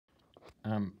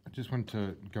I just wanted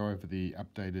to go over the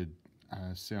updated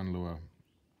sound lure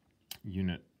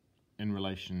unit in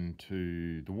relation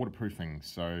to the waterproofing.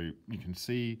 So you can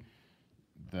see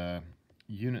the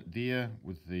unit there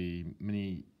with the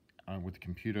mini, with the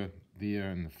computer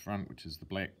there in the front, which is the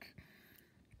black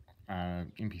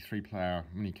MP3 player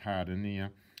mini card in there.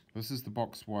 This is the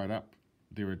box wired up.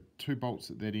 There are 2 bolts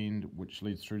at that end which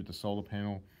leads through to the solar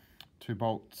panel, 2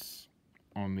 bolts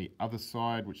on the other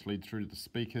side which lead through to the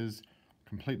speakers,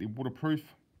 completely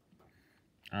waterproof.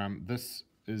 This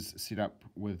is set up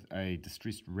with a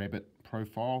distressed rabbit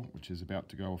profile which is about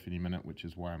to go off any minute, which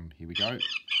is why here we go.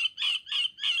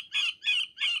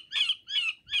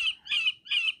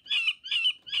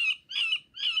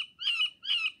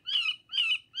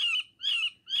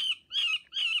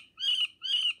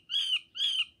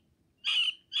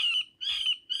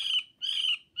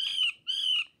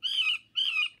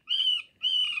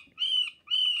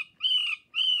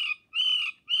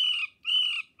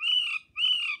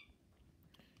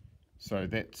 So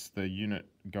that's the unit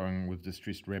going with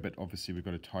distressed rabbit. Obviously we've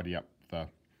got to tidy up the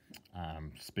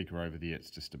speaker over there. It's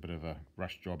just a bit of a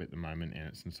rush job at the moment, and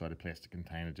it's inside a plastic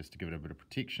container just to give it a bit of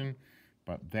protection.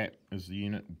 But that is the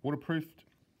unit waterproofed,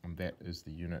 and that is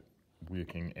the unit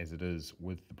working as it is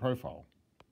with the profile.